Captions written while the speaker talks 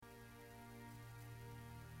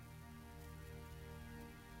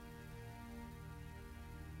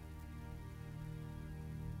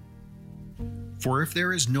For if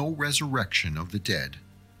there is no resurrection of the dead,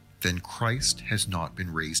 then Christ has not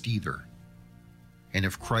been raised either. And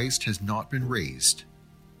if Christ has not been raised,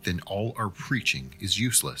 then all our preaching is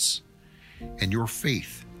useless, and your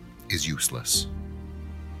faith is useless.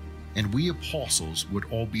 And we apostles would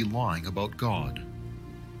all be lying about God,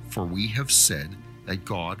 for we have said that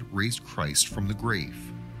God raised Christ from the grave.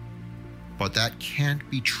 But that can't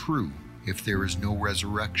be true if there is no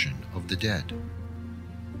resurrection of the dead.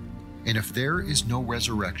 And if there is no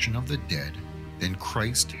resurrection of the dead, then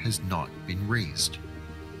Christ has not been raised.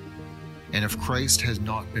 And if Christ has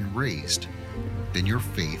not been raised, then your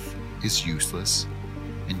faith is useless,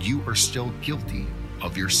 and you are still guilty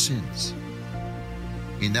of your sins.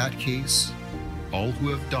 In that case, all who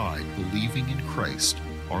have died believing in Christ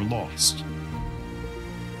are lost.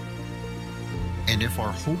 And if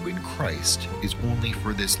our hope in Christ is only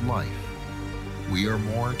for this life, we are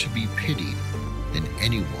more to be pitied than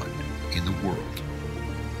anyone in the world.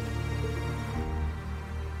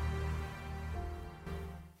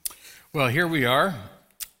 Well, here we are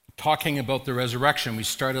talking about the resurrection. We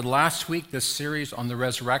started last week this series on the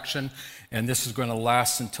resurrection, and this is going to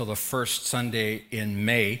last until the first Sunday in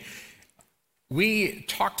May. We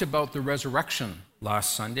talked about the resurrection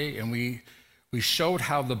last Sunday, and we showed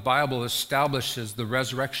how the Bible establishes the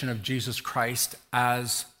resurrection of Jesus Christ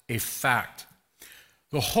as a fact.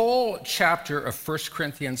 The whole chapter of 1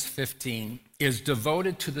 Corinthians 15 is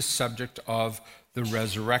devoted to the subject of the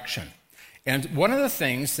resurrection. And one of the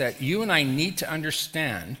things that you and I need to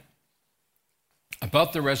understand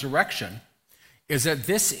about the resurrection is that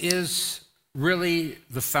this is really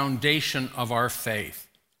the foundation of our faith.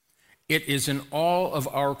 It is in all of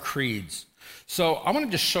our creeds. So I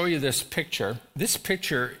wanted to show you this picture. This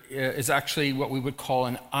picture is actually what we would call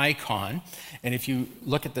an icon. And if you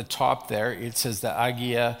look at the top there, it says the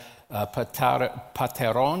Agia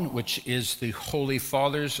Pateron, which is the Holy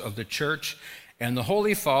Fathers of the Church. And the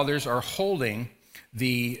Holy Fathers are holding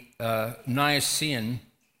the Nicene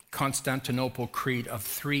Constantinople Creed of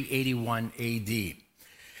 381 AD.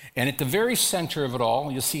 And at the very center of it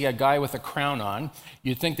all, you'll see a guy with a crown on.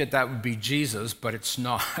 You'd think that that would be Jesus, but it's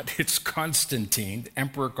not. It's Constantine,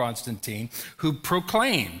 Emperor Constantine, who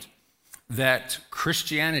proclaimed that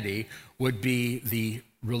Christianity would be the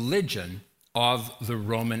religion of the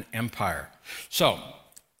Roman Empire. So,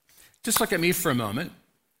 just look at me for a moment.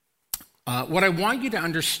 What I want you to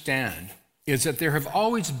understand is that there have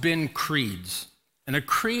always been creeds. And a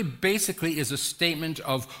creed basically is a statement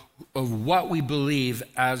of what we believe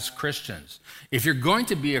as Christians. If you're going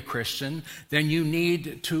to be a Christian, then you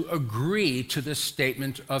need to agree to this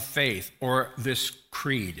statement of faith or this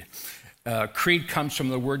creed. Creed comes from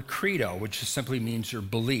the word credo, which simply means your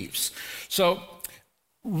beliefs. So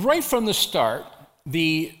right from the start,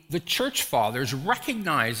 the church fathers,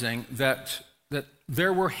 recognizing that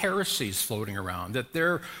there were heresies floating around, that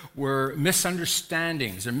there were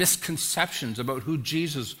misunderstandings and misconceptions about who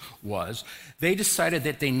Jesus was, they decided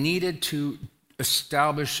that they needed to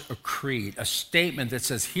establish a creed, a statement that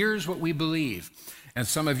says, here's what we believe. And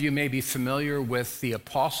some of you may be familiar with the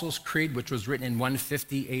Apostles' Creed, which was written in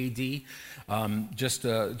 150 AD, just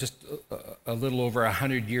a little over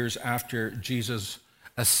 100 years after Jesus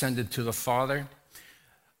ascended to the Father.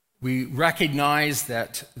 We recognize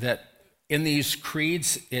that in these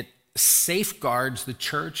creeds, it safeguards the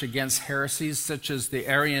church against heresies such as the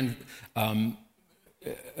Arian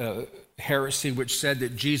heresy, which said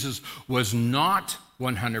that Jesus was not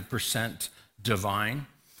 100% divine.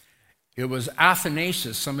 It was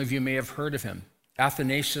Athanasius, some of you may have heard of him.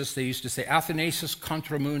 Athanasius, they used to say, Athanasius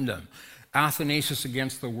contra mundum, Athanasius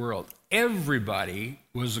against the world. Everybody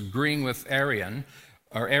was agreeing with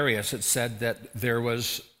Arius that said that there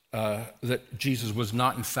was that Jesus was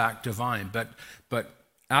not in fact divine. But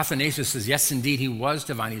Athanasius says, yes, indeed, he was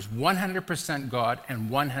divine. He's 100% God and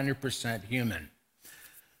 100% human.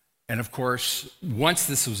 And of course, once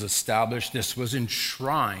this was established, this was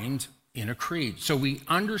enshrined in a creed. So we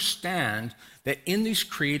understand that in these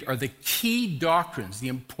creed are the key doctrines, the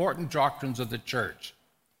important doctrines of the church.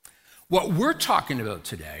 What we're talking about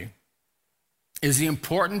today is the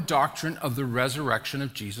important doctrine of the resurrection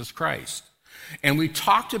of Jesus Christ. And we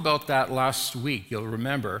talked about that last week. You'll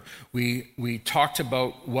remember we talked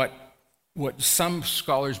about what some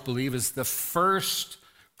scholars believe is the first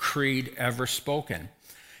creed ever spoken.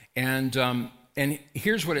 And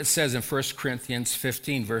here's what it says in 1 Corinthians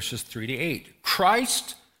 15, verses 3 to 8.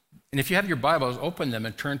 Christ, and if you have your Bibles, open them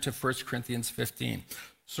and turn to 1 Corinthians 15.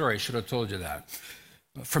 Sorry, I should have told you that.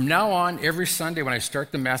 From now on, every Sunday when I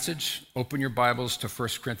start the message, open your Bibles to 1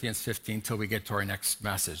 Corinthians 15 till we get to our next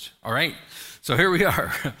message. All right? So here we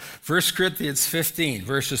are. 1 Corinthians 15,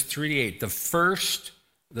 verses 3 to 8.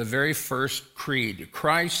 The very first creed.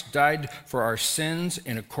 Christ died for our sins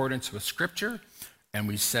in accordance with Scripture. And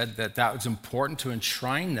we said that that was important to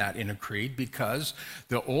enshrine that in a creed because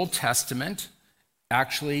the Old Testament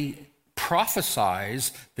actually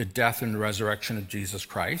prophesies the death and resurrection of Jesus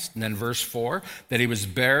Christ. And then verse 4, that he was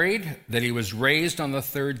buried, that he was raised on the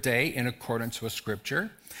third day in accordance with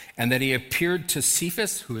Scripture, and that he appeared to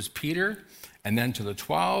Cephas, who is Peter, and then to the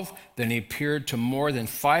 12. Then he appeared to more than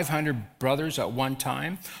 500 brothers at one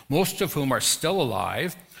time, most of whom are still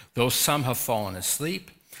alive, though some have fallen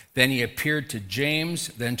asleep. Then he appeared to James,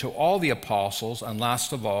 then to all the apostles, and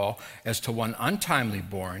last of all, as to one untimely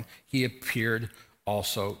born, he appeared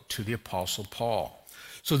also to the Apostle Paul.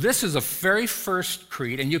 So this is a very first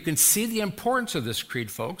creed, and you can see the importance of this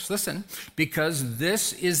creed, folks. Listen, because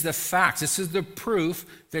this is the facts. This is the proof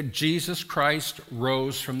that Jesus Christ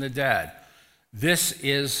rose from the dead. This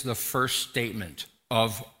is the first statement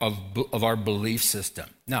of our belief system.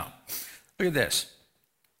 Now, look at this.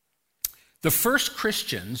 The first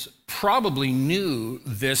Christians probably knew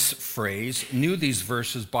this phrase, knew these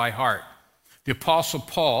verses by heart. The Apostle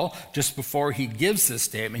Paul, just before he gives this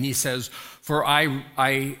statement, he says, For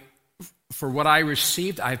what I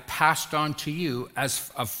received, I've passed on to you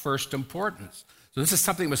as of first importance. So this is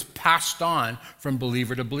something that was passed on from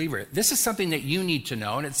believer to believer. This is something that you need to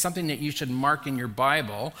know, and it's something that you should mark in your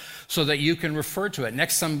Bible so that you can refer to it.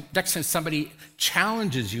 Next time somebody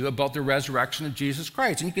challenges you about the resurrection of Jesus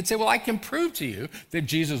Christ, and you can say, well, I can prove to you that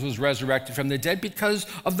Jesus was resurrected from the dead because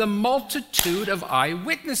of the multitude of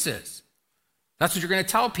eyewitnesses. That's what you're going to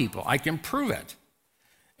tell people. I can prove it.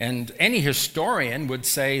 And any historian would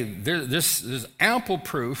say there's ample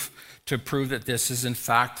proof to prove that this is in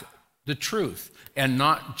fact the truth and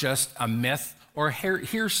not just a myth or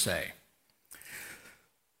hearsay.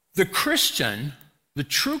 The Christian, the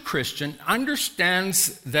true Christian,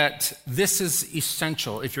 understands that this is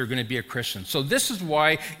essential if you're going to be a Christian. So this is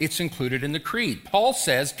why it's included in the creed. Paul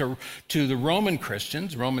says to the Roman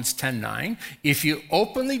Christians, Romans 10:9, if you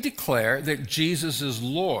openly declare that Jesus is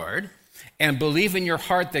Lord and believe in your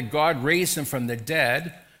heart that God raised him from the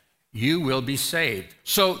dead, you will be saved.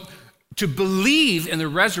 So to believe in the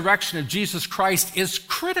resurrection of Jesus Christ is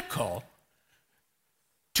critical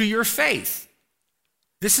to your faith.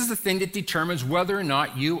 This is the thing that determines whether or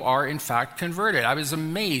not you are in fact converted. I was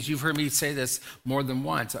amazed, you've heard me say this more than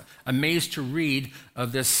once, amazed to read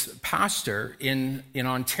of this pastor in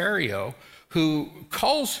Ontario who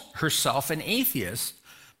calls herself an atheist,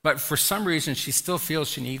 but for some reason she still feels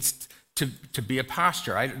she needs to be a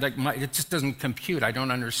pastor. It just doesn't compute. I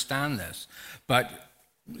don't understand this. But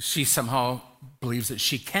she somehow believes that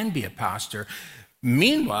she can be a pastor.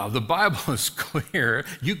 Meanwhile, the Bible is clear.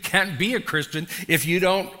 You can't be a Christian if you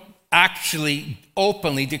don't actually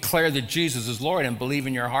openly declare that Jesus is Lord and believe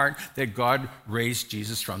in your heart that God raised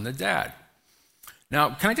Jesus from the dead.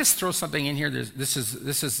 Now, can I just throw something in here? This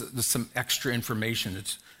is some extra information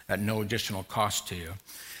that's at no additional cost to you.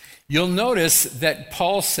 You'll notice that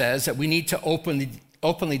Paul says that we need to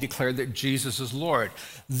openly declare that Jesus is Lord.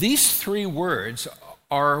 These three words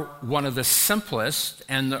are one of the simplest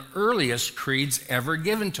and the earliest creeds ever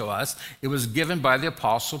given to us. It was given by the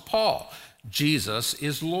Apostle Paul. Jesus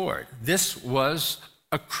is Lord. This was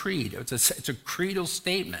a creed. It's a creedal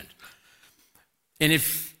statement. And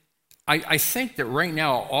if I think that right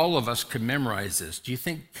now all of us could memorize this. Do you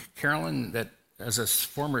think, Carolyn, that as a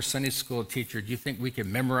former Sunday school teacher, do you think we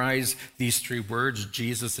can memorize these three words,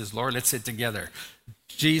 Jesus is Lord? Let's say it together.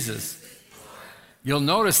 Jesus. You'll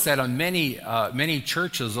notice that on many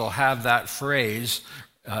churches will have that phrase,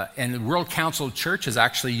 and the World Council of Churches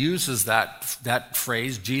actually uses that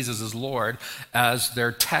phrase, Jesus is Lord, as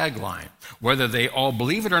their tagline. Whether they all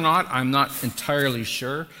believe it or not, I'm not entirely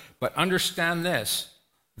sure, but understand this,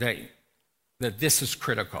 that this is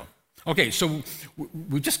critical. Okay, so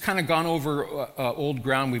we've just kind of gone over old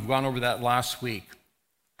ground. We've gone over that last week.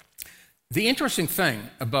 The interesting thing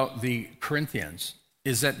about the Corinthians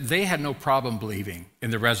is that they had no problem believing in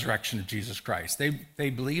the resurrection of Jesus Christ. They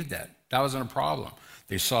believed that. That wasn't a problem.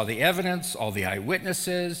 They saw the evidence, all the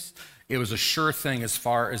eyewitnesses. It was a sure thing as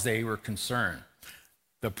far as they were concerned.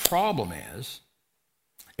 The problem is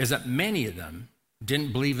that many of them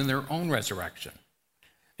didn't believe in their own resurrection.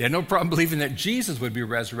 They had no problem believing that Jesus would be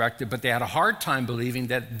resurrected, but they had a hard time believing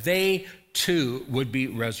that they too would be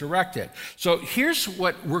resurrected. So here's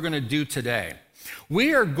what we're going to do today.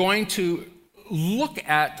 We are going to look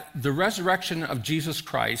at the resurrection of Jesus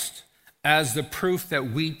Christ as the proof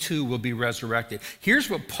that we too will be resurrected. Here's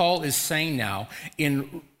what Paul is saying now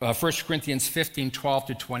in 1 Corinthians 15, 12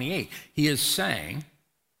 to 28. He is saying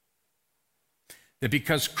that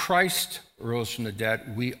because Christ rose from the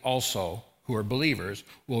dead, we also, who are believers,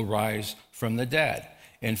 will rise from the dead.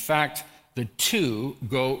 In fact, the two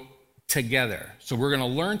go together. So we're going to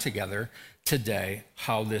learn together today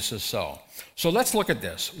how this is so. So let's look at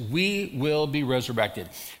this. We will be resurrected.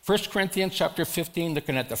 1 Corinthians chapter 15,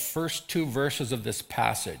 looking at the first two verses of this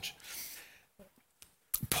passage.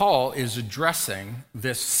 Paul is addressing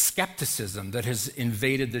this skepticism that has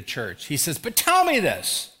invaded the church. He says, but tell me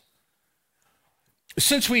this.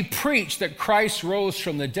 Since we preach that Christ rose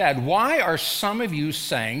from the dead, why are some of you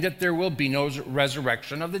saying that there will be no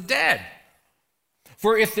resurrection of the dead?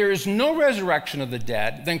 For if there is no resurrection of the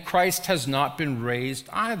dead, then Christ has not been raised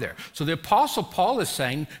either. So the Apostle Paul is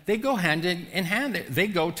saying they go hand in hand. They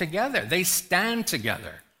go together. They stand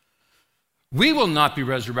together. We will not be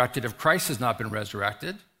resurrected if Christ has not been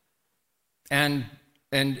resurrected. And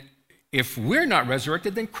if we're not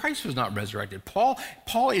resurrected, then Christ was not resurrected.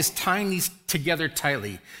 Paul is tying these together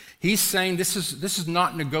tightly. He's saying this is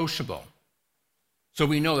not negotiable. So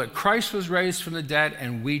we know that Christ was raised from the dead,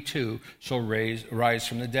 and we too shall rise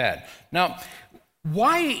from the dead. Now,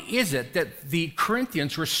 why is it that the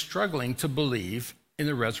Corinthians were struggling to believe in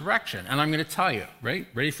the resurrection? And I'm going to tell you, right?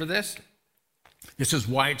 Ready for this? This is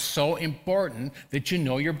why it's so important that you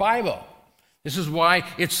know your Bible. This is why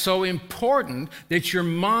it's so important that your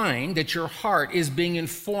mind, that your heart is being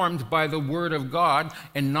informed by the Word of God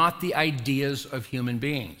and not the ideas of human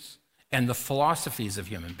beings and the philosophies of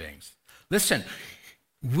human beings. Listen,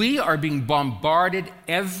 we are being bombarded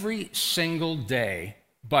every single day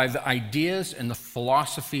by the ideas and the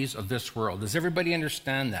philosophies of this world. Does everybody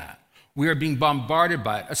understand that? We are being bombarded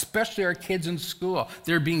by it, especially our kids in school.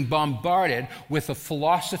 They're being bombarded with the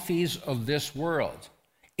philosophies of this world.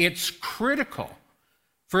 It's critical,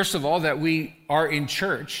 first of all, that we are in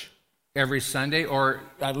church every Sunday, or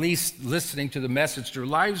at least listening to the message through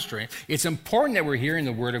live stream. It's important that we're hearing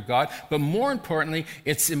the Word of God, but more importantly,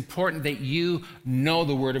 it's important that you know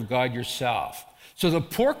the Word of God yourself. So the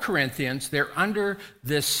poor Corinthians, they're under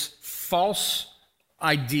this false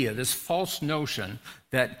idea, this false notion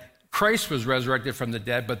that Christ was resurrected from the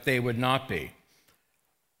dead, but they would not be.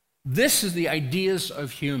 This is the ideas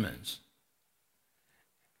of humans.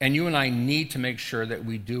 And you and I need to make sure that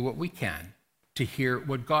we do what we can to hear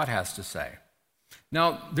what God has to say.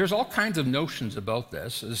 Now, there's all kinds of notions about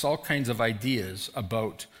this. There's all kinds of ideas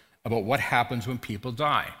about what happens when people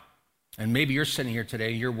die. And maybe you're sitting here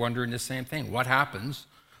today, you're wondering the same thing. What happens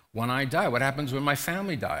when I die? What happens when my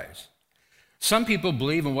family dies? Some people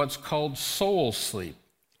believe in what's called soul sleep.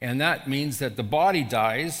 And that means that the body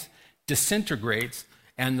dies, disintegrates,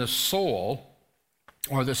 and the soul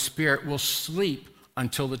or the spirit will sleep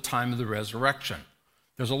until the time of the resurrection.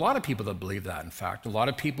 There's a lot of people that believe that, in fact. A lot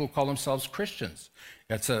of people call themselves Christians.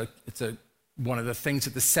 It's one of the things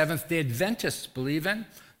that the Seventh-day Adventists believe in.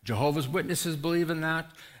 Jehovah's Witnesses believe in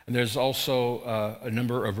that. And there's also a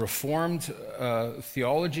number of Reformed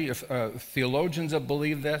theologians that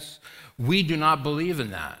believe this. We do not believe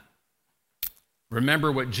in that.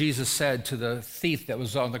 Remember what Jesus said to the thief that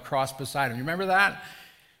was on the cross beside him. You remember that?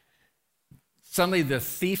 Suddenly the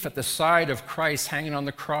thief at the side of Christ hanging on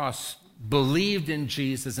the cross believed in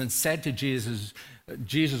Jesus and said to Jesus,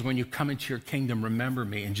 Jesus, when you come into your kingdom, remember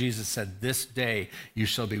me. And Jesus said, this day you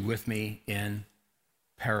shall be with me in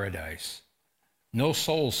paradise. No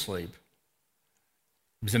soul sleep.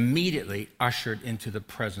 He was immediately ushered into the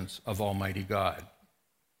presence of Almighty God.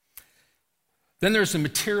 Then there's the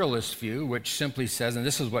materialist view, which simply says, and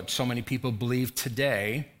this is what so many people believe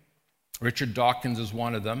today, Richard Dawkins is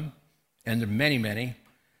one of them, and there are many, many.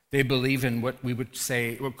 They believe in what we would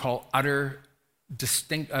call utter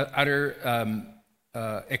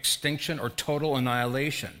extinction or total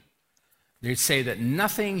annihilation. They say that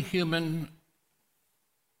nothing human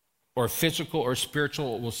or physical or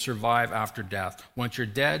spiritual will survive after death. Once you're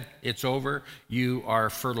dead, it's over. You are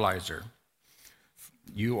fertilizer.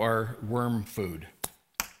 You are worm food.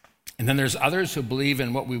 And then there's others who believe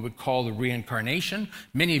in what we would call the reincarnation.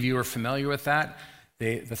 Many of you are familiar with that.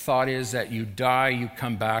 The thought is that you die, you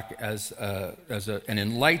come back as an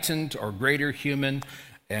enlightened or greater human,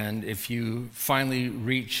 and if you finally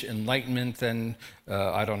reach enlightenment, then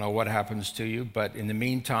I don't know what happens to you, but in the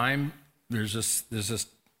meantime, there's this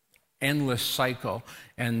endless cycle,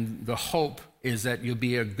 and the hope is that you'll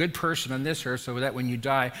be a good person on this earth so that when you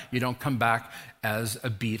die, you don't come back as a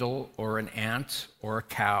beetle or an ant or a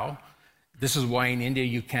cow. This is why in India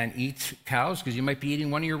you can't eat cows, because you might be eating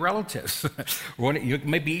one of your relatives. You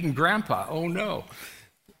might be eating grandpa. Oh, no.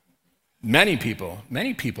 many people,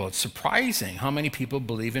 it's surprising how many people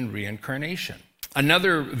believe in reincarnation.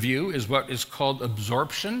 Another view is what is called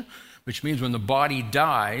absorption, which means when the body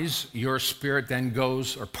dies, your spirit then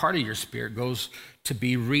goes, or part of your spirit goes to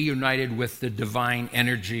be reunited with the divine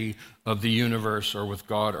energy of the universe or with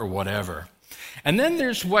God or whatever. And then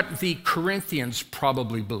there's what the Corinthians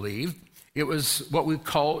probably believed. It was what we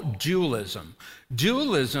call dualism.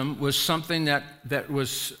 Dualism was something that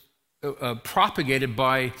was propagated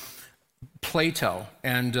by Plato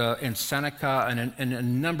and Seneca and a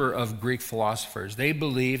number of Greek philosophers. They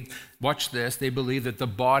believed, watch this, they believed that the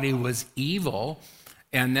body was evil,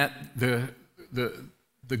 and that the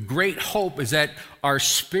great hope is that our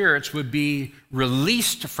spirits would be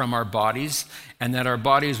released from our bodies and that our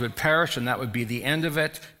bodies would perish, and that would be the end of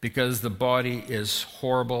it, because the body is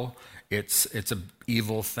horrible. It's an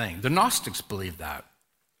evil thing. The Gnostics believed that.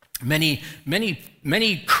 Many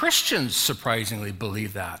Christians surprisingly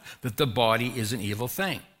believe that the body is an evil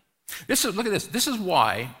thing. Look at this. This is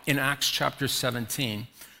why in Acts chapter 17,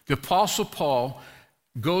 the Apostle Paul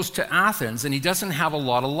goes to Athens, and he doesn't have a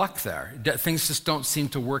lot of luck there. Things just don't seem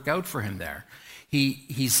to work out for him there.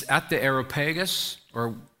 He's at the Areopagus,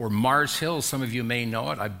 or Mars Hill. Some of you may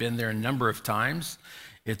know it. I've been there a number of times.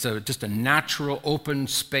 It's just a natural open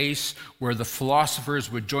space where the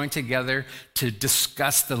philosophers would join together to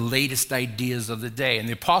discuss the latest ideas of the day. And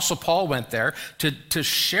the Apostle Paul went there to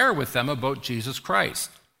share with them about Jesus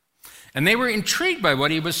Christ. And they were intrigued by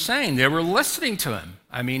what he was saying. They were listening to him.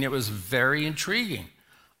 I mean, it was very intriguing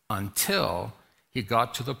until he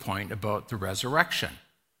got to the point about the resurrection.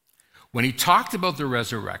 When he talked about the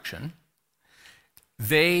resurrection,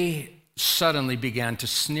 they suddenly began to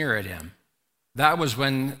sneer at him. That was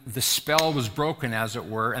when the spell was broken, as it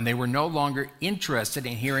were, and they were no longer interested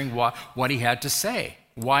in hearing what he had to say.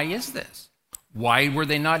 Why is this? Why were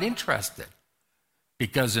they not interested?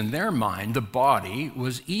 Because in their mind, the body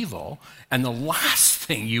was evil, and the last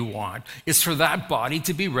thing you want is for that body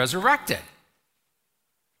to be resurrected.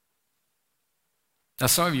 Now,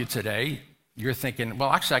 some of you today, you're thinking,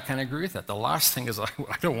 well, actually, I kind of agree with that. The last thing is I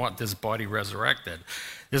don't want this body resurrected.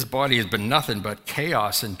 This body has been nothing but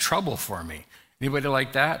chaos and trouble for me. Anybody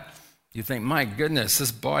like that? You think, my goodness,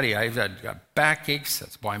 this body, I've got backaches.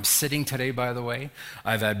 That's why I'm sitting today, by the way.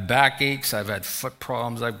 I've had backaches. I've had foot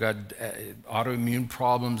problems. I've got autoimmune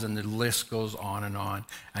problems, and the list goes on.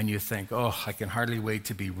 And you think, oh, I can hardly wait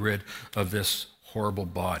to be rid of this horrible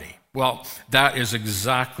body. Well, that is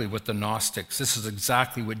exactly what the Gnostics, this is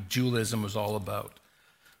exactly what dualism was all about.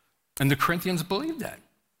 And the Corinthians believed that.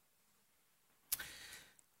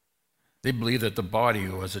 They believed that the body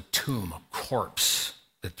was a tomb, a corpse,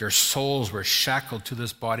 that their souls were shackled to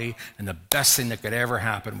this body, and the best thing that could ever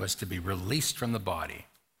happen was to be released from the body.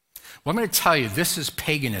 Well, I'm going to tell you, this is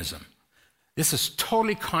paganism. This is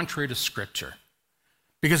totally contrary to Scripture.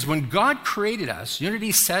 Because when God created us, you know what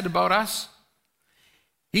he said about us?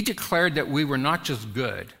 He declared that we were not just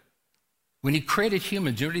good. When he created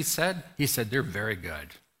humans, you know what he said? He said, they're very good.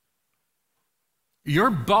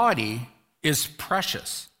 Your body is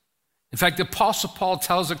precious. In fact, the Apostle Paul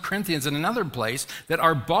tells the Corinthians in another place that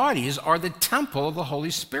our bodies are the temple of the Holy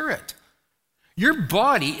Spirit. Your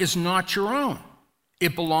body is not your own.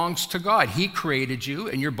 It belongs to God. He created you,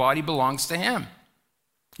 and your body belongs to him.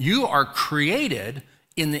 You are created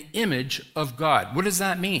in the image of God. What does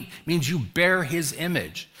that mean? It means you bear his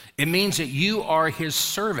image. It means that you are his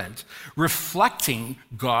servant, reflecting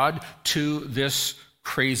God to this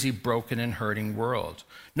crazy, broken, and hurting world.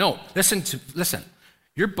 No, listen.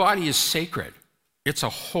 Your body is sacred. It's a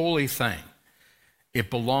holy thing. It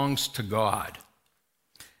belongs to God.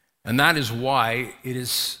 And that is why it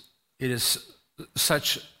is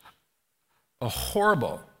such a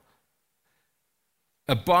horrible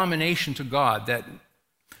abomination to God that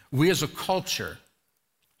we as a culture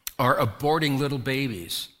are aborting little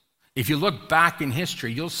babies. If you look back in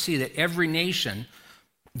history, you'll see that every nation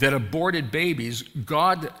that aborted babies,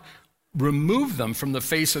 God removed them from the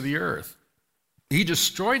face of the earth. He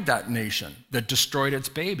destroyed that nation that destroyed its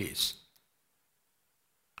babies.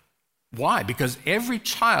 Why? Because every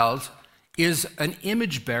child is an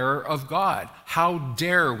image bearer of God. How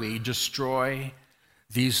dare we destroy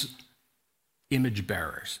these image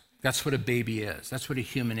bearers? That's what a baby is. That's what a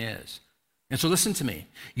human is. And so listen to me.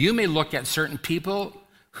 You may look at certain people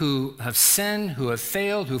who have sinned, who have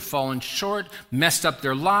failed, who've fallen short, messed up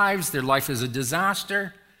their lives, their life is a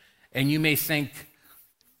disaster, and you may think,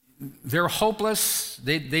 they're hopeless.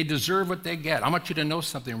 They deserve what they get. I want you to know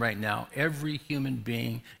something right now. Every human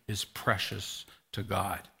being is precious to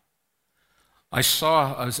God. I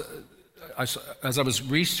saw, as I was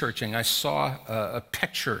researching, I saw a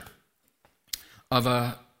picture of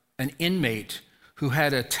an an inmate who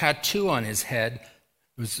had a tattoo on his head.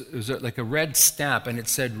 It was like a red stamp, and it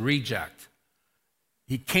said reject.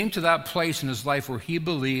 He came to that place in his life where he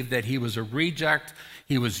believed that he was a reject,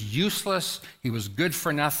 he was useless, he was good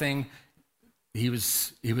for nothing, he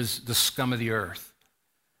was the scum of the earth.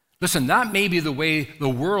 Listen, that may be the way the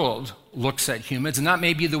world looks at humans, and that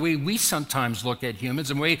may be the way we sometimes look at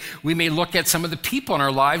humans, and the way we may look at some of the people in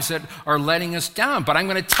our lives that are letting us down. But I'm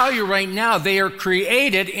going to tell you right now, they are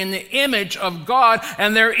created in the image of God,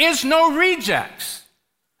 and there is no rejects.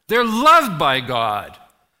 They're loved by God,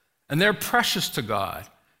 and they're precious to God.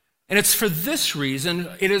 And it's for this reason,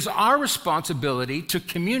 it is our responsibility to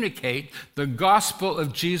communicate the gospel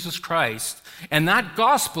of Jesus Christ. And that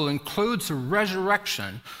gospel includes the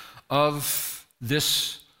resurrection of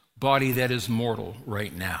this body that is mortal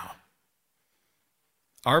right now.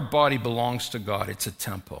 Our body belongs to God. It's a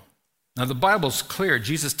temple. Now, the Bible's clear.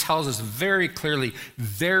 Jesus tells us very clearly,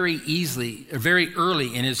 very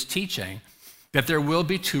early in his teaching, that there will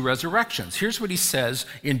be two resurrections. Here's what he says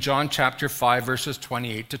in John chapter 5, verses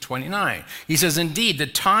 28 to 29. He says, "Indeed, the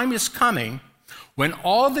time is coming when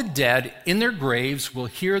all the dead in their graves will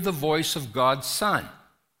hear the voice of God's Son,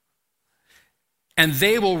 and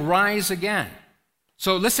they will rise again."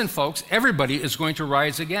 So listen, folks, everybody is going to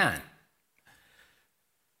rise again.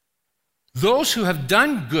 Those who have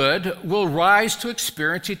done good will rise to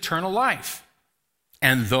experience eternal life,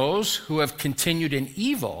 and those who have continued in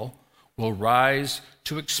evil will rise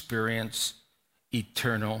to experience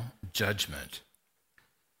eternal judgment.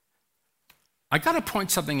 I got to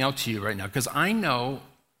point something out to you right now, because I know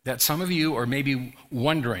that some of you are maybe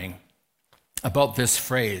wondering about this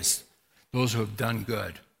phrase, those who have done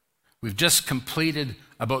good. We've just completed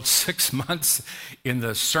about 6 months in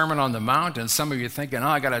the Sermon on the Mount, and some of you are thinking,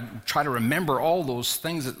 I got to try to remember all those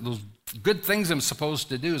things, those good things I'm supposed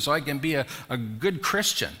to do so I can be a good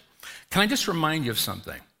Christian. Can I just remind you of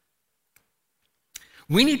something?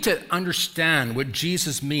 We need to understand what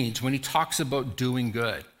Jesus means when he talks about doing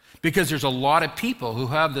good, because there's a lot of people who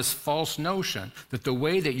have this false notion that the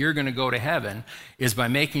way that you're going to go to heaven is by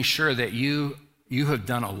making sure that you have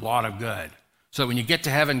done a lot of good. So when you get to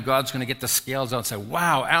heaven, God's going to get the scales out and say,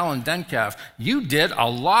 "Wow, Alan Duncalf, you did a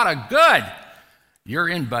lot of good. You're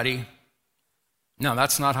in, buddy." No,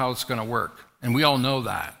 that's not how it's going to work, and we all know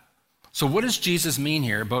that. So what does Jesus mean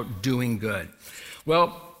here about doing good?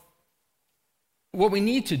 Well, what we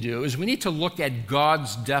need to do is we need to look at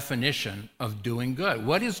God's definition of doing good.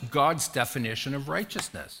 What is God's definition of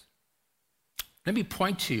righteousness? Let me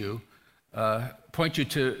point you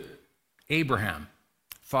to Abraham,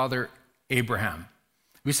 Father Abraham.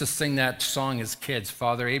 We used to sing that song as kids,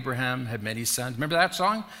 Father Abraham had many sons. Remember that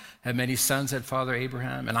song? Had many sons, had Father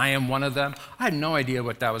Abraham, and I am one of them. I had no idea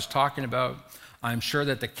what that was talking about. I'm sure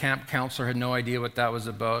that the camp counselor had no idea what that was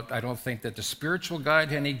about. I don't think that the spiritual guide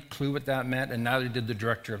had any clue what that meant, and neither did the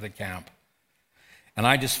director of the camp. And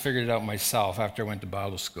I just figured it out myself after I went to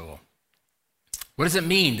Bible school. What does it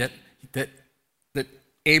mean that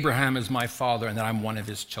Abraham is my father and that I'm one of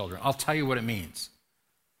his children? I'll tell you what it means.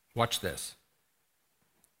 Watch this.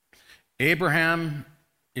 Abraham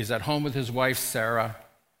is at home with his wife, Sarah.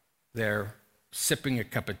 They're sipping a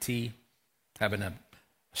cup of tea, having a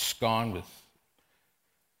scone with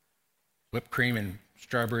whipped cream and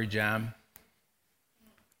strawberry jam.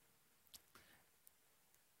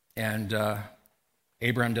 And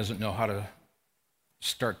Abraham doesn't know how to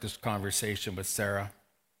start this conversation with Sarah.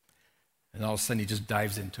 And all of a sudden he just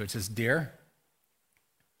dives into it. He says, "Dear,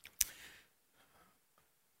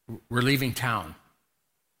 we're leaving town."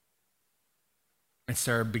 And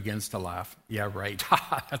Sarah begins to laugh. "Yeah, right.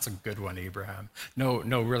 That's a good one, Abraham. No,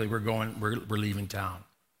 really, we're leaving town."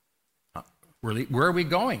 Where are we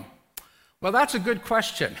going? Well, that's a good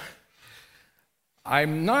question.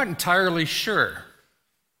 I'm not entirely sure.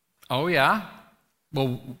 Oh, yeah?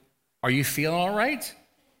 Well, are you feeling all right?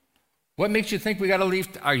 What makes you think we got to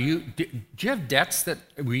leave? Do you have debts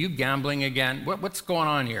were you gambling again? What's going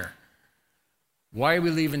on here? Why are we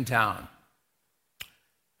leaving town?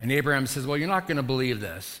 And Abraham says, "Well, you're not going to believe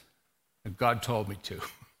this. God told me to."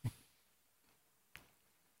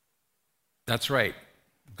 That's right.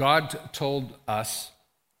 God told us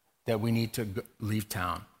that we need to leave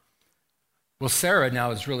town. Well, Sarah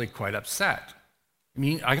now is really quite upset. I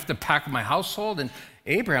mean, I have to pack my household, and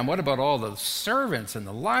Abraham, what about all the servants and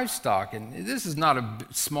the livestock? And this is not a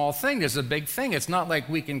small thing. This is a big thing. It's not like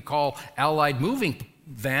we can call Allied Moving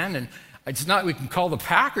Van, and it's not we can call the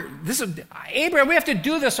packer. Abraham, we have to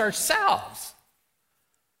do this ourselves.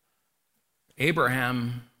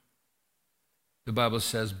 Abraham, the Bible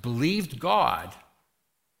says, believed God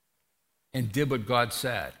and did what God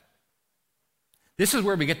said. This is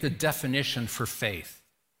where we get the definition for faith.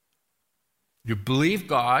 You believe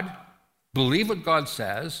God, believe what God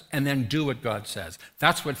says, and then do what God says.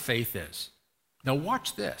 That's what faith is. Now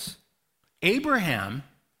watch this. Abraham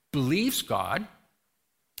believes God,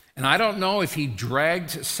 and I don't know if he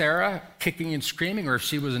dragged Sarah kicking and screaming or if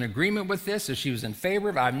she was in agreement with this, if she was in favor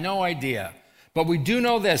of it. I have no idea. But we do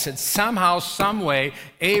know this, that somehow, some way,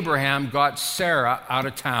 Abraham got Sarah out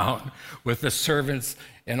of town with the servants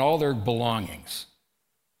and all their belongings.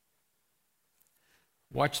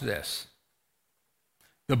 Watch this.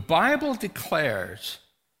 The Bible declares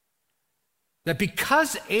that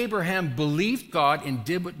because Abraham believed God and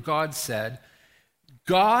did what God said,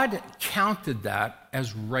 God counted that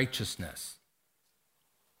as righteousness,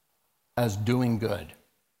 as doing good.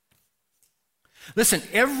 Listen,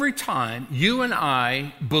 every time you and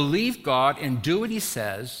I believe God and do what he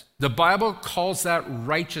says, the Bible calls that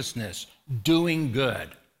righteousness, doing good.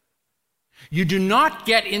 You do not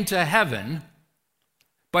get into heaven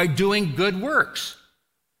by doing good works.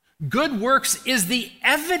 Good works is the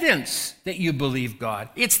evidence that you believe God.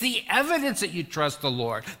 It's the evidence that you trust the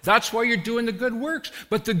Lord. That's why you're doing the good works.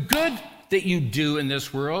 But the good that you do in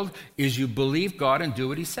this world is you believe God and do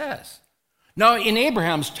what he says. Now, in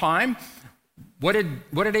Abraham's time, what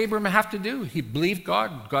did Abraham have to do? He believed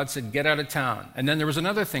God. God said, get out of town. And then there was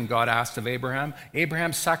another thing God asked of Abraham.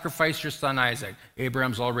 Abraham, sacrifice your son Isaac.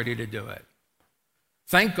 Abraham's all ready to do it.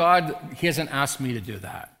 Thank God he hasn't asked me to do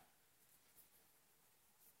that.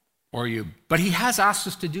 Or you. But he has asked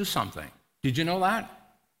us to do something. Did you know that?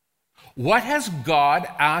 What has God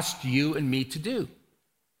asked you and me to do?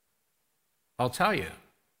 I'll tell you.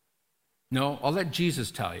 No, I'll let Jesus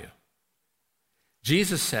tell you.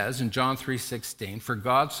 Jesus says in John 3:16, for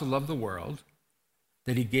God so loved the world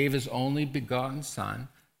that he gave his only begotten Son,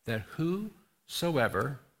 that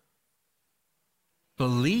whosoever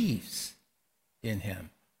believes in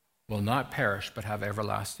him will not perish but have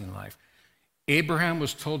everlasting life. Abraham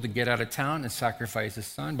was told to get out of town and sacrifice his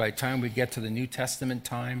son. By the time we get to the New Testament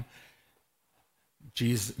time,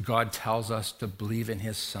 God tells us to believe in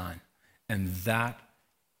his son. And that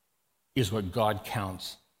is what God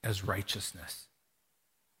counts as righteousness.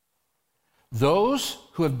 Those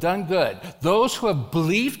who have done good, those who have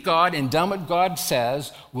believed God and done what God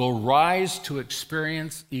says, will rise to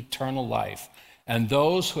experience eternal life. And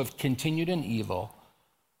those who have continued in evil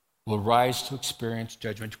will rise to experience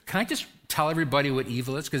judgment. Can I just tell everybody what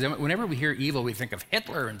evil is? Because whenever we hear evil, we think of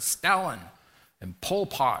Hitler and Stalin and Pol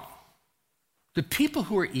Pot. The people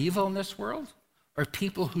who are evil in this world are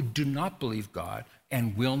people who do not believe God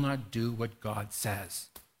and will not do what God says.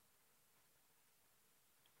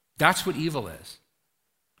 That's what evil is.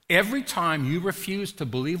 Every time you refuse to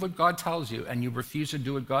believe what God tells you and you refuse to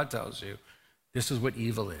do what God tells you, this is what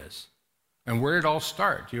evil is. And where did it all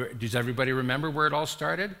start? Does everybody remember where it all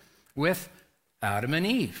started? With Adam and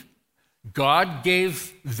Eve. God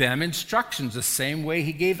gave them instructions the same way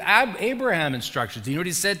he gave Abraham instructions. You know what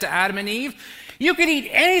he said to Adam and Eve? You can eat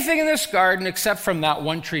anything in this garden except from that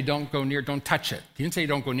one tree. Don't go near, don't touch it. He didn't say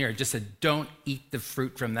don't go near it, he just said don't eat the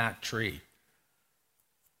fruit from that tree.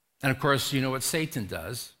 And of course, you know what Satan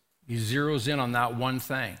does? He zeroes in on that one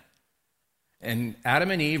thing. And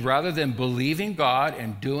Adam and Eve, rather than believing God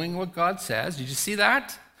and doing what God says, did you see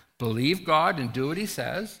that? Believe God and do what he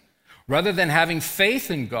says. Rather than having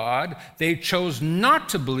faith in God, they chose not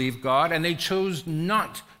to believe God and they chose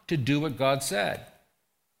not to do what God said.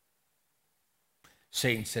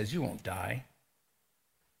 Satan says, you won't die.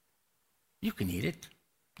 You can eat it.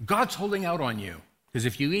 God's holding out on you. Because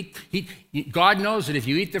if you eat, God knows that if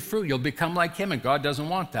you eat the fruit, you'll become like him, and God doesn't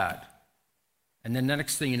want that. And then the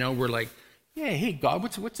next thing you know, we're like, yeah, hey, God,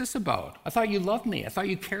 what's this about? I thought you loved me. I thought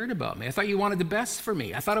you cared about me. I thought you wanted the best for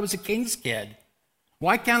me. I thought I was a king's kid.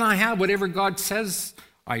 Why can't I have whatever God says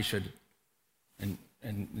I should? And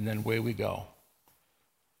then away we go,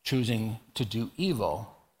 choosing to do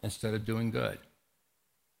evil instead of doing good.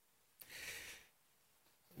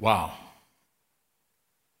 Wow.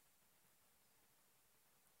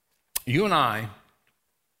 You and I,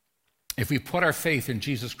 if we put our faith in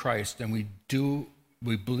Jesus Christ and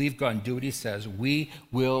we believe God and do what he says, we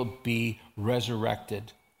will be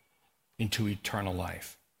resurrected into eternal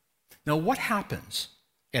life. Now, what happens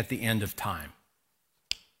at the end of time?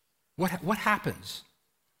 What happens?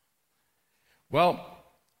 Well,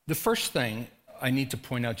 the first thing I need to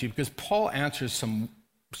point out to you, because Paul answers some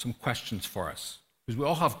questions for us, because we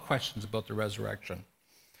all have questions about the resurrection.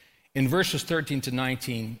 In verses 13 to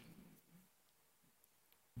 19,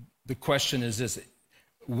 the question is this: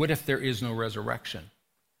 what if there is no resurrection?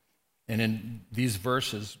 And in these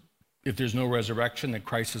verses, if there's no resurrection, then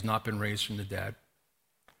Christ has not been raised from the dead.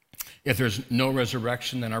 If there's no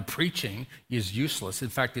resurrection, then our preaching is useless. In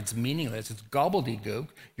fact, it's meaningless. It's gobbledygook.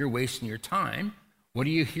 You're wasting your time. What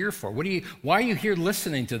are you here for? Why are you here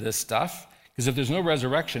listening to this stuff? Because if there's no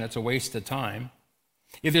resurrection, it's a waste of time.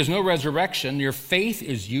 If there's no resurrection, your faith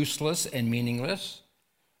is useless and meaningless.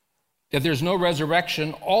 If there's no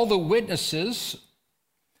resurrection, all the witnesses,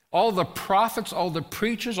 all the prophets, all the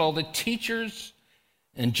preachers, all the teachers,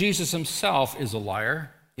 and Jesus himself is a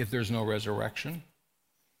liar if there's no resurrection.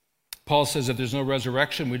 Paul says if there's no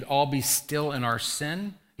resurrection, we'd all be still in our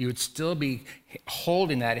sin. You would still be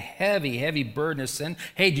holding that heavy, heavy burden of sin.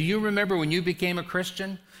 Hey, do you remember when you became a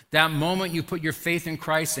Christian? That moment you put your faith in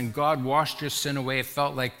Christ and God washed your sin away, it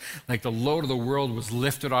felt like the load of the world was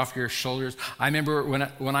lifted off your shoulders. I remember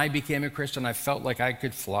when I became a Christian, I felt like I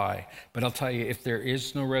could fly. But I'll tell you, if there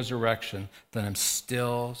is no resurrection, then I'm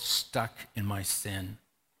still stuck in my sin.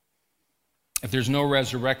 If there's no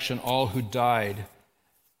resurrection, all who died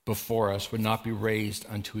before us would not be raised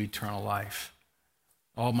unto eternal life.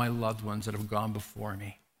 All my loved ones that have gone before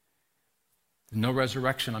me. No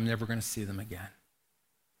resurrection, I'm never going to see them again.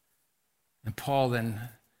 And Paul then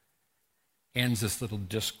ends this little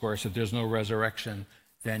discourse. If there's no resurrection,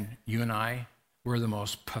 then you and I, we're the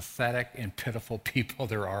most pathetic and pitiful people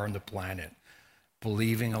there are on the planet,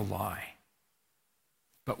 believing a lie.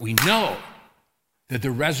 But we know that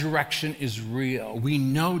the resurrection is real. We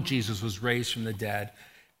know Jesus was raised from the dead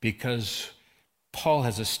because Paul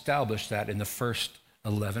has established that in the first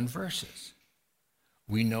 11 verses.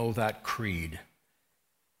 We know that creed.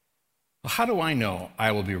 Well, how do I know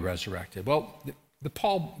I will be resurrected? Well, the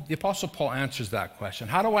Apostle Paul answers that question.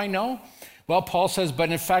 How do I know? Well, Paul says,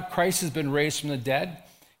 but in fact, Christ has been raised from the dead.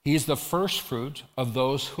 He is the first fruit of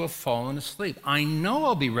those who have fallen asleep. I know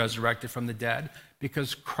I'll be resurrected from the dead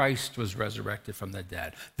because Christ was resurrected from the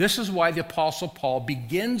dead. This is why the Apostle Paul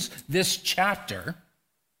begins this chapter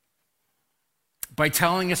by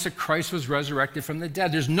telling us that Christ was resurrected from the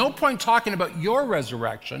dead. There's no point talking about your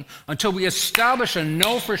resurrection until we establish and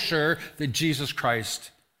know for sure that Jesus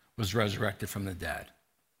Christ was resurrected from the dead.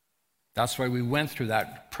 That's why we went through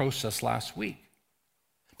that process last week.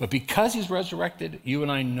 But because he's resurrected, you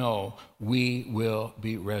and I know we will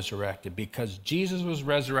be resurrected. Because Jesus was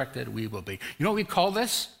resurrected, we will be. You know what we call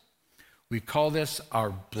this? We call this our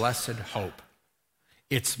blessed hope.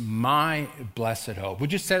 It's my blessed hope.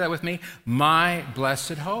 Would you say that with me? My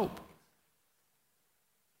blessed hope.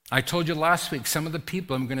 I told you last week, some of the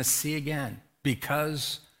people I'm going to see again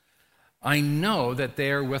because I know that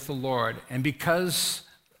they are with the Lord. And because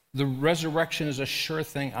the resurrection is a sure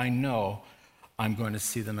thing, I know I'm going to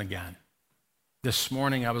see them again. This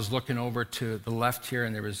morning I was looking over to the left here,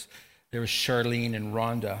 and there was Charlene and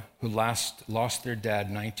Rhonda who lost their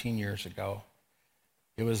dad 19 years ago.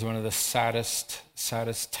 It was one of the saddest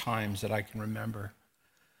times that I can remember.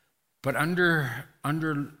 But under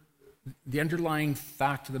the underlying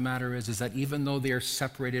fact of the matter is that even though they are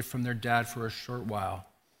separated from their dad for a short while,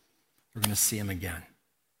 we're going to see him again.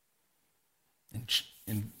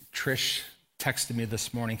 And Trish texted me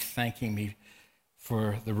this morning thanking me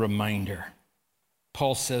for the reminder.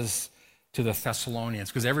 Paul says to the Thessalonians,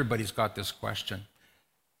 because everybody's got this question,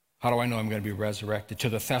 how do I know I'm going to be resurrected? To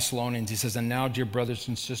the Thessalonians, he says, and now, dear brothers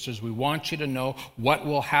and sisters, we want you to know what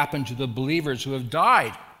will happen to the believers who have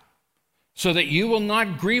died, so that you will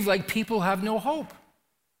not grieve like people who have no hope.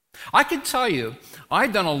 I can tell you,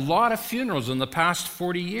 I've done a lot of funerals in the past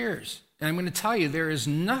 40 years, and I'm going to tell you, there is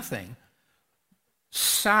nothing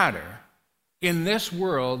sadder in this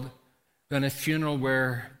world than a funeral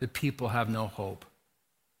where the people have no hope.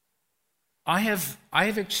 I have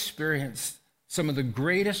experienced some of the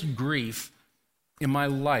greatest grief in my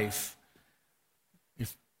life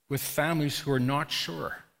with families who are not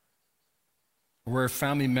sure, where a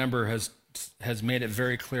family member has made it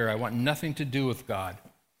very clear, I want nothing to do with God.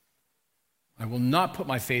 I will not put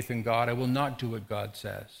my faith in God. I will not do what God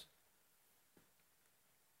says.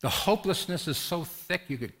 The hopelessness is so thick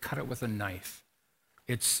you could cut it with a knife.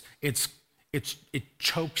 It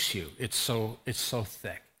chokes you. It's so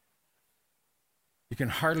thick. You can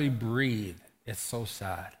hardly breathe. It's so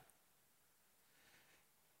sad.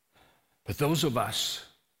 But those of us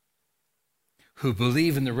who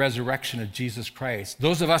believe in the resurrection of Jesus Christ,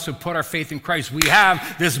 those of us who put our faith in Christ, we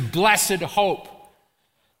have this blessed hope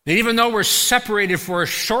that even though we're separated for a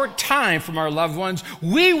short time from our loved ones,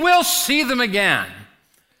 we will see them again.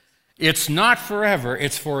 It's not forever.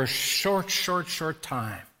 It's for a short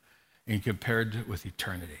time and compared with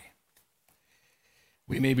eternity.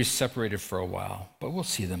 We may be separated for a while, but we'll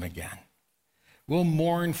see them again. We'll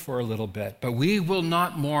mourn for a little bit, but we will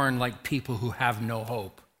not mourn like people who have no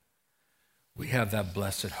hope. We have that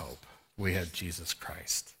blessed hope. We have Jesus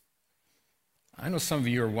Christ. I know some of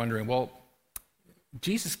you are wondering, well,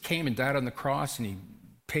 Jesus came and died on the cross and he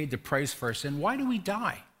paid the price for our sin. Why do we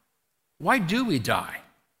die? Why do we die?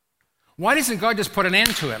 Why doesn't God just put an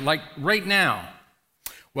end to it, like right now?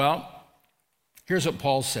 Well, here's what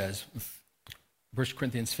Paul says, 1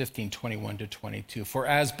 Corinthians 15, 21 to 22. For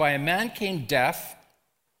as by a man came death,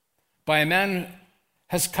 by a man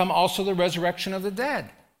has come also the resurrection of the dead.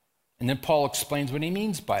 And then Paul explains what he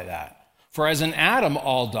means by that. For as in Adam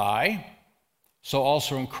all die, so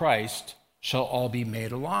also in Christ shall all be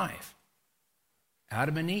made alive.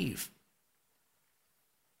 Adam and Eve.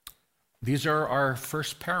 These are our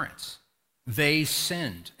first parents. They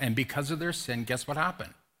sinned, and because of their sin, guess what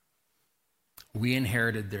happened? We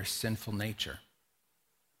inherited their sinful nature.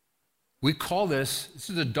 We call this is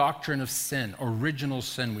the doctrine of sin, original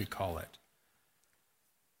sin we call it.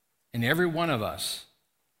 And every one of us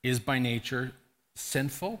is by nature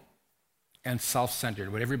sinful and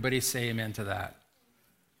self-centered. Would everybody say amen to that?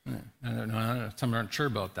 No, some aren't sure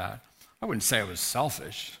about that. I wouldn't say I was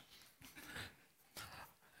selfish.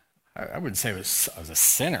 I wouldn't say I was a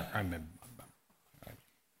sinner. I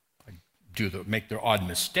make the odd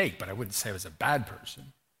mistake, but I wouldn't say I was a bad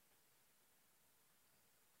person.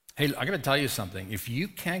 Hey, I got to tell you something. If you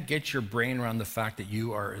can't get your brain around the fact that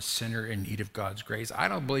you are a sinner in need of God's grace, I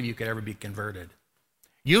don't believe you could ever be converted.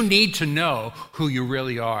 You need to know who you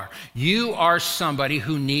really are. You are somebody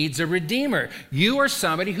who needs a redeemer. You are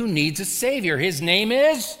somebody who needs a savior. His name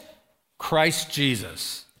is Christ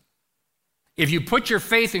Jesus. If you put your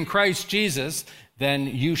faith in Christ Jesus, then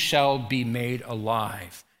you shall be made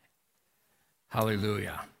alive.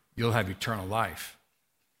 Hallelujah. You'll have eternal life.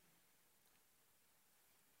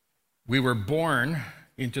 We were born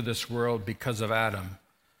into this world because of Adam,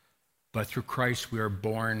 but through Christ we are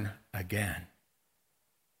born again.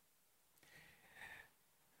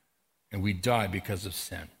 And we die because of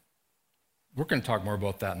sin. We're going to talk more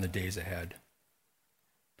about that in the days ahead.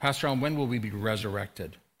 Pastor Alan, when will we be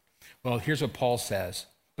resurrected? Well, here's what Paul says.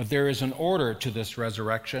 But there is an order to this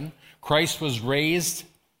resurrection. Christ was raised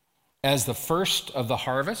as the first of the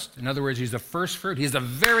harvest. In other words, he's the first fruit. He's the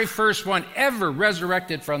very first one ever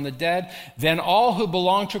resurrected from the dead. Then all who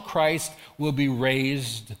belong to Christ will be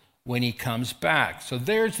raised when he comes back. So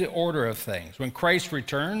there's the order of things. When Christ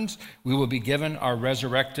returns, we will be given our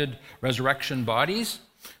resurrection bodies.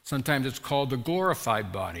 Sometimes it's called the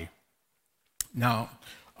glorified body. Now,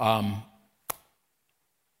 I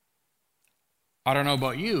don't know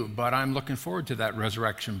about you, but I'm looking forward to that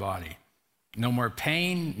resurrection body. No more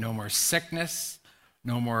pain, no more sickness,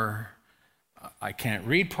 no more, I can't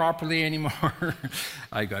read properly anymore.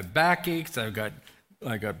 I got backaches, I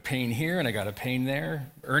got pain here and I got a pain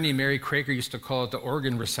there. Ernie and Mary Craker used to call it the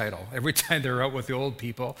organ recital. Every time they were out with the old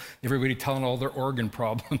people, everybody telling all their organ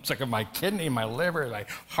problems, like my kidney, my liver, my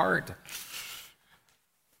heart.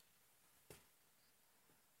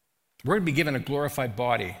 We're going to be given a glorified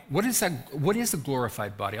body. What is that? What is a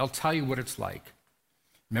glorified body? I'll tell you what it's like.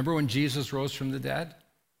 Remember when Jesus rose from the dead?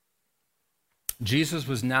 Jesus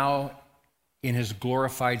was now in his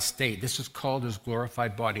glorified state. This is called his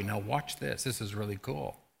glorified body. Now watch this. This is really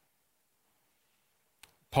cool.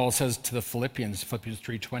 Paul says to the Philippians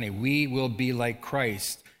 3:20, we will be like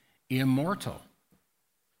Christ, immortal.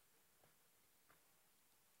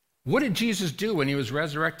 What did Jesus do when he was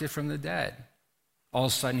resurrected from the dead? All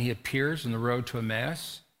of a sudden he appears on the road to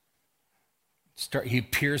Emmaus. He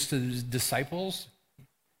appears to the disciples.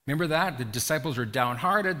 Remember that? The disciples were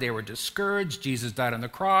downhearted. They were discouraged. Jesus died on the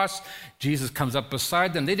cross. Jesus comes up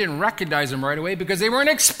beside them. They didn't recognize him right away because they weren't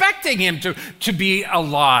expecting him to be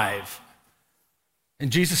alive.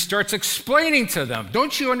 And Jesus starts explaining to them,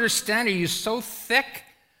 don't you understand? Are you so thick?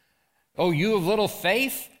 Oh, you of little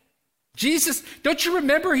faith? Jesus, don't you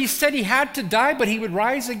remember he said he had to die, but he would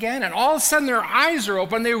rise again? And all of a sudden their eyes are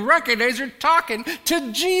open. They recognize they're talking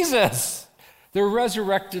to Jesus, the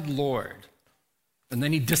resurrected Lord. And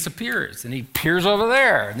then he disappears, and he appears over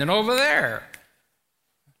there, and then over there.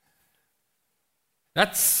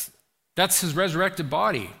 That's his resurrected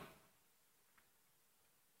body.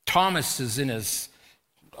 Thomas is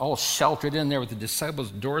all sheltered in there with the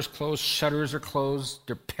disciples. Doors closed, shutters are closed.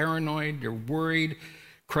 They're paranoid, they're worried.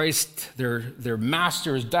 Christ, their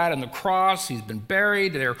master, has died on the cross. He's been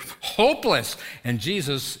buried. They're hopeless. And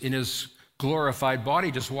Jesus, in his glorified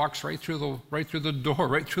body, just walks right through the door,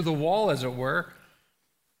 right through the wall, as it were.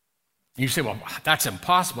 And you say, well, that's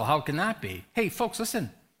impossible. How can that be? Hey, folks,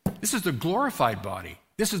 listen. This is the glorified body.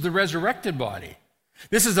 This is the resurrected body.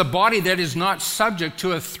 This is a body that is not subject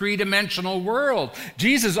to a three-dimensional world.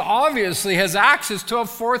 Jesus obviously has access to a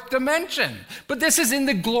fourth dimension, but this is in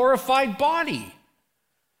the glorified body.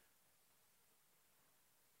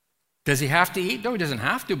 Does he have to eat? No, he doesn't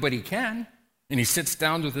have to, but he can. And he sits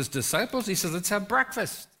down with his disciples. He says, let's have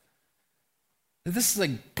breakfast. This is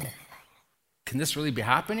like, can this really be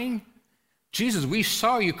happening? Jesus, we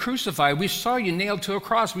saw you crucified. We saw you nailed to a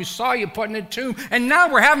cross. We saw you put in a tomb. And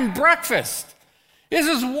now we're having breakfast. This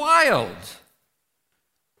is wild.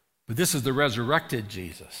 But this is the resurrected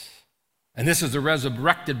Jesus. And this is the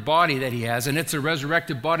resurrected body that he has, and it's a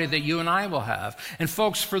resurrected body that you and I will have. And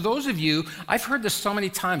folks, for those of you, I've heard this so many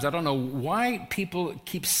times, I don't know why people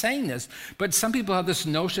keep saying this, but some people have this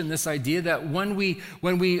notion, this idea that when we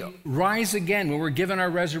rise again, when we're given our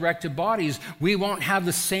resurrected bodies, we won't have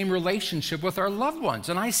the same relationship with our loved ones.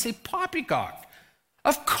 And I say, poppycock.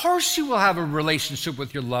 Of course you will have a relationship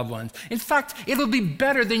with your loved ones. In fact, it'll be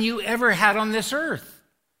better than you ever had on this earth.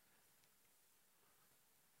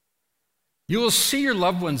 You will see your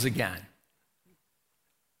loved ones again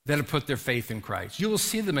that have put their faith in Christ. You will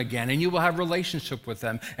see them again, and you will have relationship with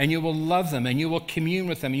them, and you will love them, and you will commune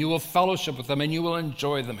with them, and you will fellowship with them, and you will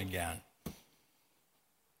enjoy them again.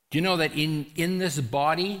 Do you know that in this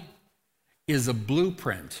body is a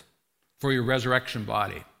blueprint for your resurrection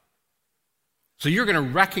body? So you're going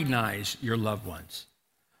to recognize your loved ones.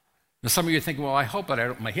 Now, some of you are thinking, well, I hope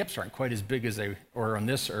that my hips aren't quite as big as they are on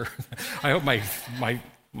this earth. I hope my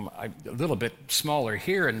a little bit smaller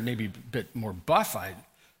here and maybe a bit more buff.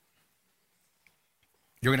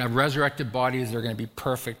 You're going to have resurrected bodies. They're going to be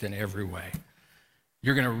perfect in every way.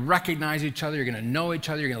 You're going to recognize each other. You're going to know each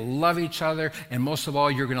other. You're going to love each other. And most of all,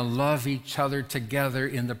 you're going to love each other together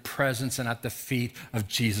in the presence and at the feet of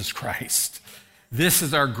Jesus Christ. This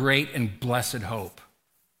is our great and blessed hope.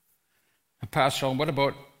 And Pastor Sean,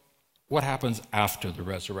 what happens after the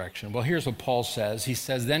resurrection? Well, here's what Paul says. He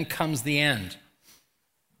says, then comes the end.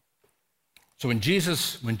 So when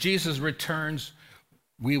Jesus returns,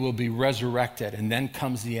 we will be resurrected, and then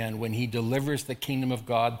comes the end when he delivers the kingdom of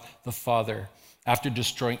God the Father after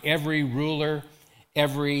destroying every ruler,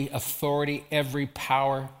 every authority, every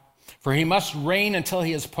power. For he must reign until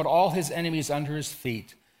he has put all his enemies under his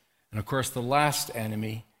feet. And of course, the last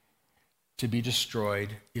enemy to be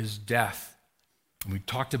destroyed is death. And we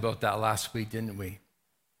talked about that last week, didn't we?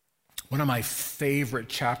 One of my favorite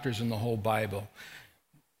chapters in the whole Bible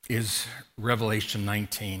is Revelation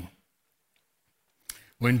 19.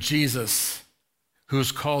 When Jesus, who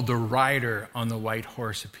is called the rider on the white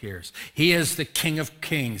horse, appears. He is the King of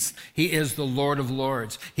kings. He is the Lord of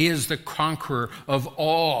lords. He is the conqueror of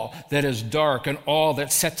all that is dark and all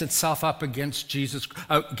that sets itself up against Jesus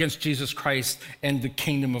Christ and the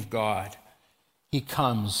kingdom of God. He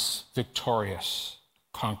comes victorious,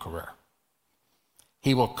 conqueror.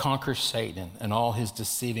 He will conquer Satan and all his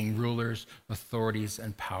deceiving rulers, authorities,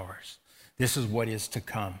 and powers. This is what is to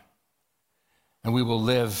come. And we will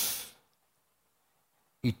live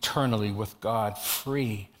eternally with God,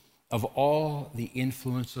 free of all the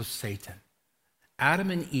influence of Satan. Adam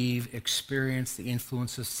and Eve experienced the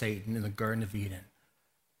influence of Satan in the Garden of Eden.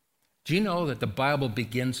 Do you know that the Bible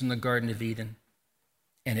begins in the Garden of Eden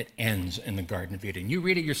and it ends in the Garden of Eden? You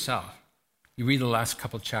read it yourself. You read the last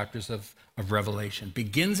couple chapters of Revelation.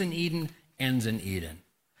 Begins in Eden, ends in Eden.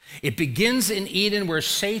 It begins in Eden where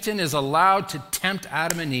Satan is allowed to tempt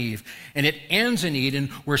Adam and Eve, and it ends in Eden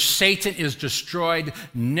where Satan is destroyed,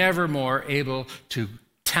 never more able to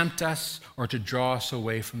tempt us or to draw us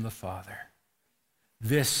away from the Father.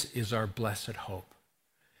 This is our blessed hope.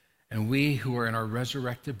 And we who are in our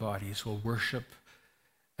resurrected bodies will worship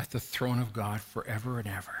at the throne of God forever and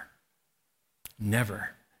ever.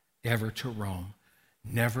 Never, ever to roam,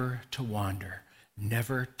 never to wander,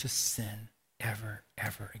 never to sin, ever,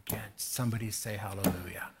 ever again. Somebody say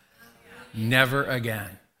hallelujah. Never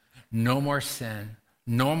again. No more sin,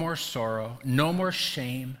 no more sorrow, no more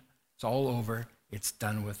shame. It's all over. It's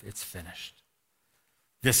done with. It's finished.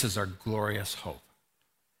 This is our glorious hope.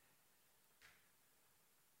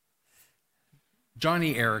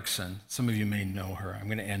 Joni Eareckson, some of you may know her. I'm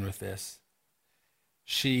going to end with this.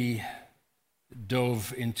 She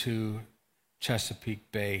dove into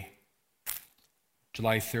Chesapeake Bay,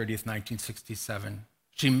 July 30th, 1967.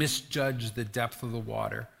 She misjudged the depth of the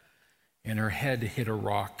water, and her head hit a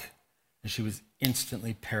rock, and she was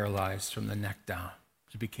instantly paralyzed from the neck down.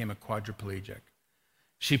 She became a quadriplegic.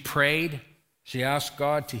 She prayed. She asked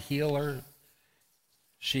God to heal her.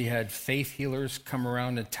 She had faith healers come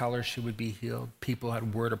around and tell her she would be healed. People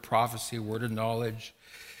had word of prophecy, word of knowledge.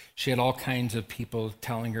 She had all kinds of people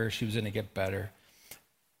telling her she was going to get better.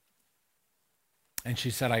 And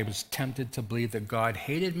she said, I was tempted to believe that God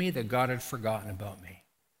hated me, that God had forgotten about me.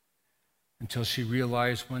 Until she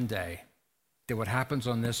realized one day that what happens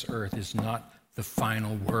on this earth is not the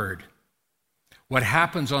final word. What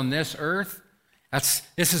happens on this earth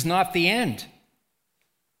This is not the end.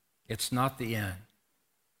 It's not the end.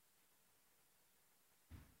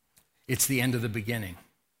 It's the end of the beginning.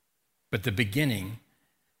 But the beginning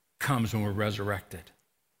comes when we're resurrected.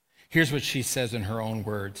 Here's what she says in her own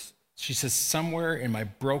words. She says, somewhere in my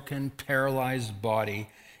broken, paralyzed body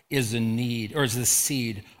is the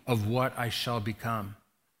seed of what I shall become.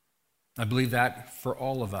 I believe that for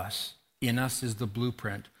all of us. In us is the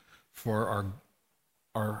blueprint for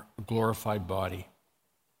our glorified body.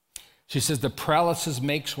 She says, the paralysis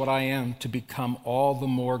makes what I am to become all the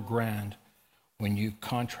more grand when you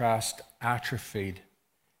contrast atrophied,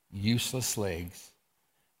 useless legs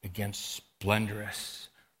against splendorous,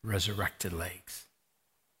 resurrected legs.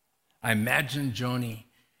 I imagine Joni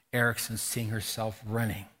Eareckson seeing herself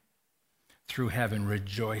running through heaven,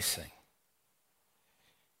 rejoicing.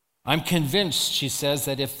 I'm convinced, she says,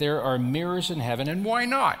 that if there are mirrors in heaven, and why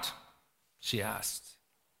not, she asks,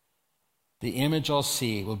 the image I'll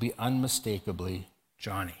see will be unmistakably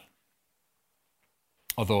Johnny,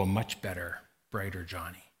 although a much better, brighter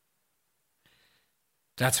Johnny.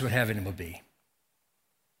 That's what heaven will be.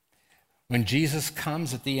 When Jesus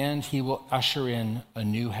comes at the end, he will usher in a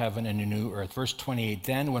new heaven and a new earth. Verse 28,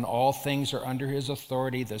 then when all things are under his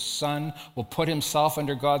authority, the Son will put himself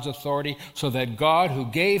under God's authority so that God, who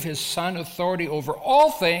gave his Son authority over all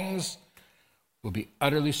things, will be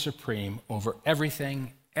utterly supreme over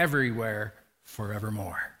everything, everywhere,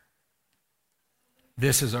 forevermore.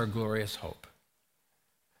 This is our glorious hope.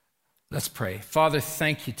 Let's pray. Father,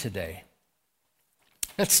 thank you today.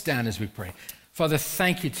 Let's stand as we pray. Father,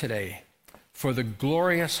 thank you today for the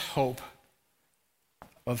glorious hope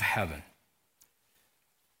of heaven,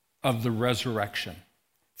 of the resurrection.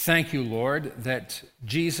 Thank you, Lord, that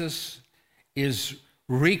Jesus is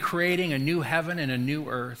recreating a new heaven and a new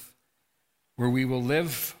earth where we will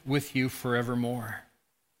live with you forevermore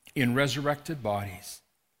in resurrected bodies,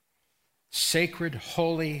 sacred,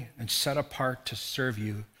 holy, and set apart to serve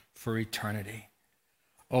you for eternity.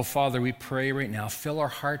 Oh, Father, we pray right now, fill our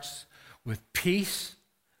hearts with peace,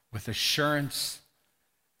 with assurance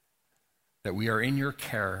that we are in your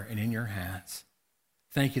care and in your hands.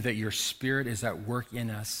 Thank you that your Spirit is at work in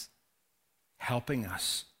us, helping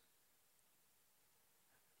us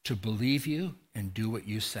to believe you and do what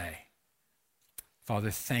you say.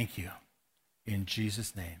 Father, thank you in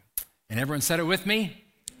Jesus' name. And everyone said it with me?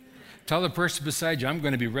 Tell the person beside you, I'm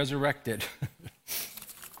going to be resurrected.